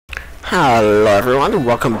Hello everyone, and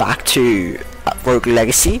welcome back to Rogue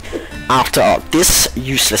Legacy after this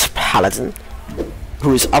useless paladin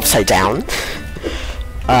who is upside down.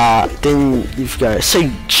 Then you've got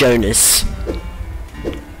Jonas.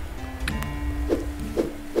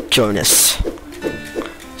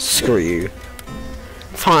 Screw you.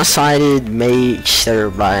 Farsighted Mage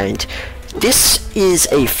Cereblind. This is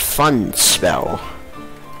a fun spell.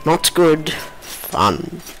 Not good,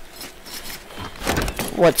 fun.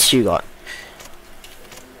 What's you got?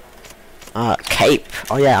 Cape.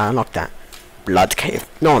 Oh yeah, I unlocked that. Blood Cape.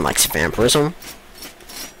 No one likes vampirism.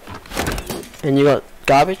 And you got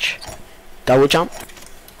garbage? Double jump?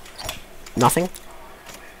 Nothing?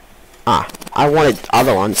 Ah, I wanted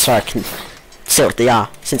other ones so I can see what they are,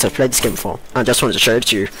 since I've played this game before. I just wanted to show it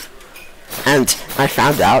to you. And I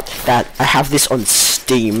found out that I have this on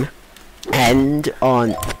Steam and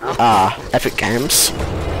on Epic Games.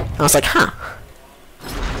 I was like, huh.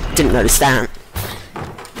 Didn't notice that.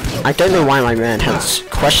 I don't know why my man has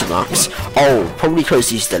question marks. Oh, probably because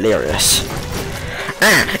he's delirious.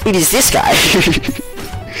 Ah, it is this guy.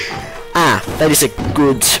 Ah, that is a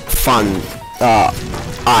good, fun,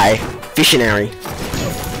 visionary.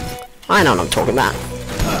 I know what I'm talking about.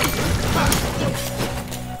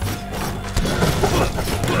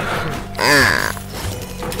 Ah.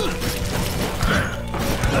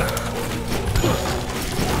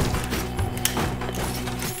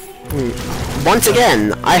 Once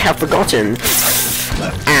again, I have forgotten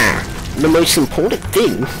the most important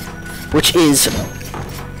thing, which is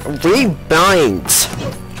rebinds.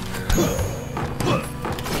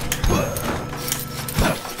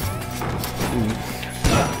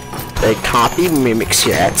 They can't be mimics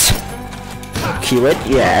yet. Keyword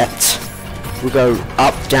yet. We go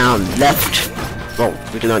up, down, left. Well,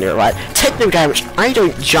 we do not do it right. Take no damage. I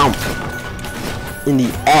don't jump in the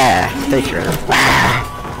air. Thank you.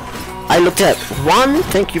 I looked at one,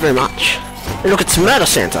 thank you very much. And look, it's Murder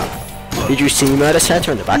Santa. Did you see Murder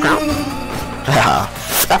Santa in the background? I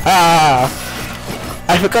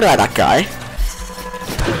forgot about that guy.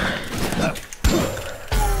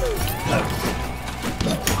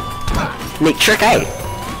 Neat trick, eh?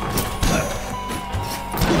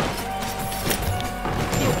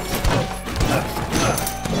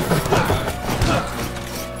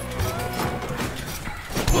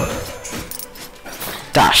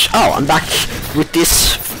 Dash. Oh, I'm back with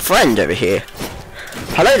this friend over here.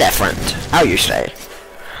 Hello there, friend. How are you today?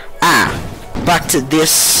 Ah, back to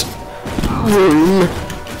this room.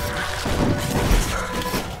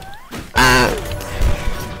 Ow.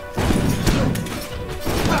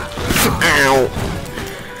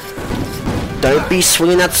 Don't be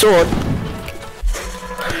swinging that sword.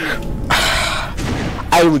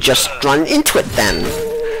 I will just run into it then.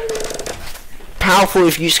 Powerful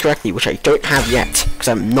if used correctly, which I don't have yet, because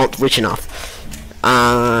I'm not rich enough.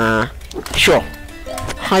 Sure.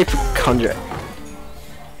 Hypochondria.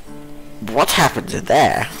 What happened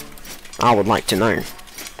there? I would like to know.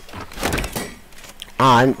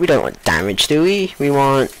 And we don't want damage, do we? We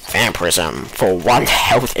want vampirism for 1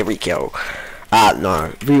 health every kill.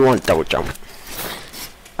 No. We want double jump.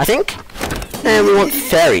 I think? And we want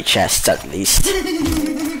fairy chests at least.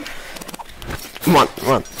 Come on.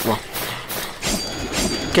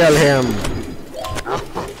 Kill him.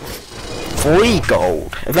 3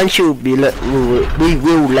 gold. Eventually we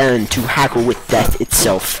will learn to haggle with death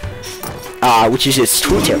itself. Which is its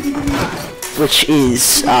tooltip. Which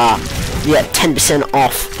is, 10%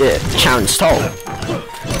 off the challenge toll.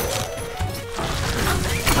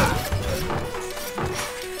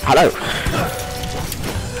 Hello.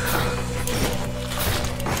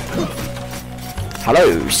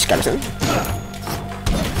 Hello, skeleton.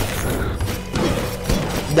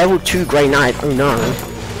 Level 2 Grey Knight, oh no.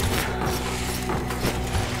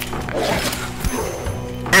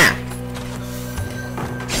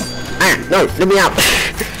 No, let me out.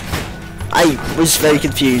 I was very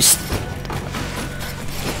confused.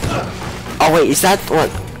 Oh wait, is that what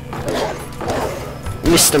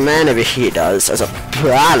Mr. Man over here does as a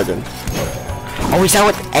paladin? Oh, is that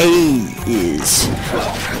what A is?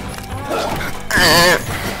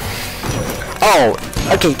 Oh,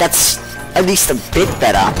 okay, that's at least a bit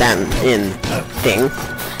better than in thing.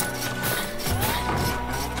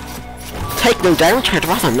 Take no damage, I'd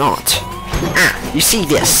rather not. You see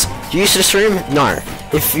this? Do you use this room? No.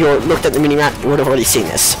 If you looked at the minimap, you would have already seen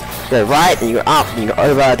this. You go right, then you go up, then you go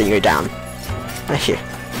over, then you go down. Right here.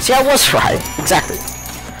 See, I was right. Exactly.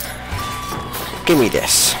 Give me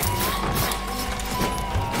this.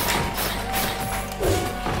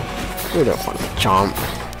 We don't want to jump.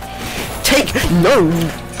 Take no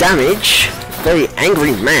damage. Very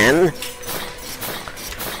angry man.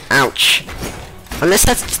 Ouch. Unless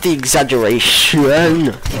that's the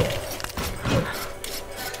exaggeration.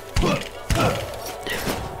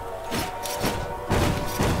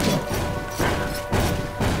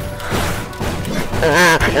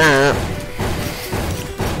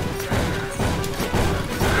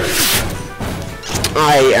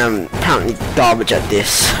 I am apparently garbage at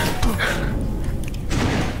this.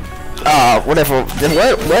 Whatever the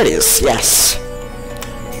word is, yes.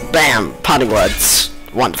 Bam! Parting words.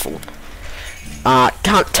 Wonderful.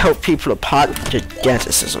 Can't tell people apart.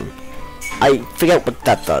 Giganticism. I forget what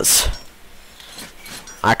that does.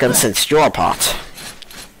 I can sense your part.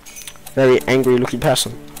 Very angry looking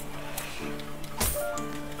person.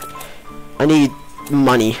 I need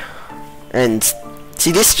money. And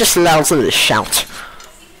see, this just allows them to shout.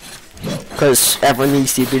 Because everyone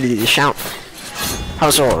needs the ability to shout.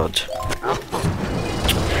 How's odd?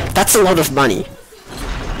 That's a lot of money.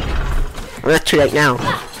 Well, that's too late now.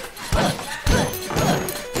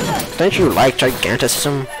 Don't you like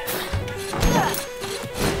giganticism?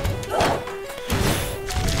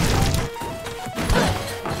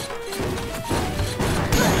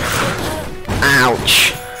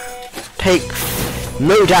 Ouch. Take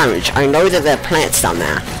no damage. I know that there are plants down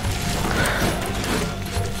there.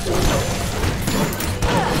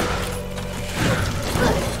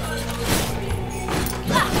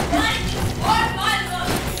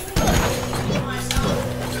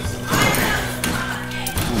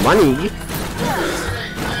 Money?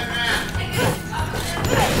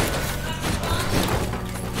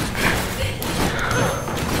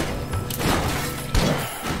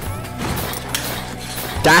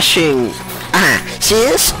 Dashing. See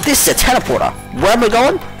this? This is a teleporter. Where am I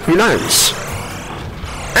going? Who knows?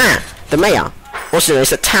 The mayor. Also,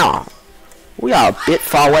 there's a tower. We are a bit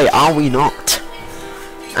far away, are we not?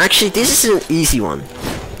 Actually, this is an easy one.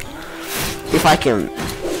 If I can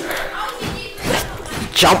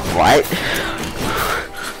jump right.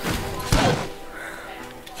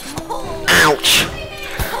 Ouch.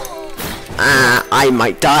 I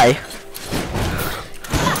might die.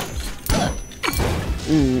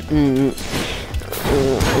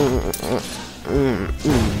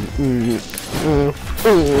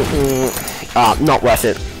 Not worth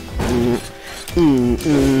it.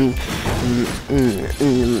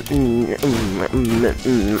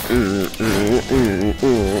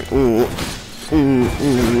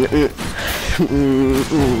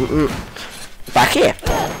 Back here.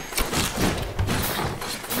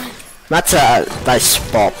 That's a nice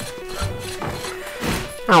spot.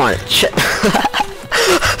 I want to check.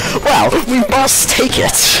 Well, we must take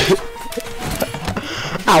it.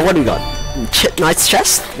 What do we got? Knight's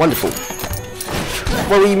chest? Wonderful.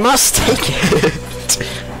 Well, we must take it.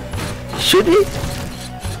 Should we?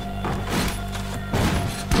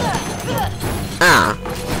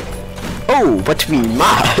 Oh, but we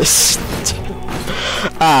must.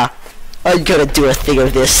 I'm gonna do a thing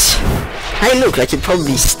of this. Hey, look, I could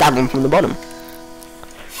probably stab him from the bottom.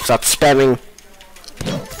 Start spamming.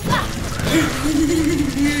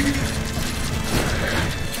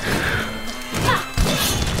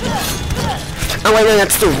 Oh wait, no,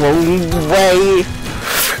 that's the wrong way.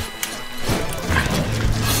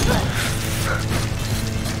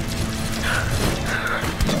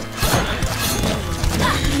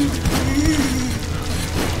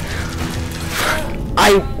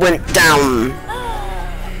 I went down.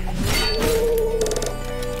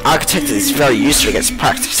 Architect is very useful against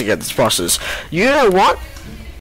practice against bosses. You know what?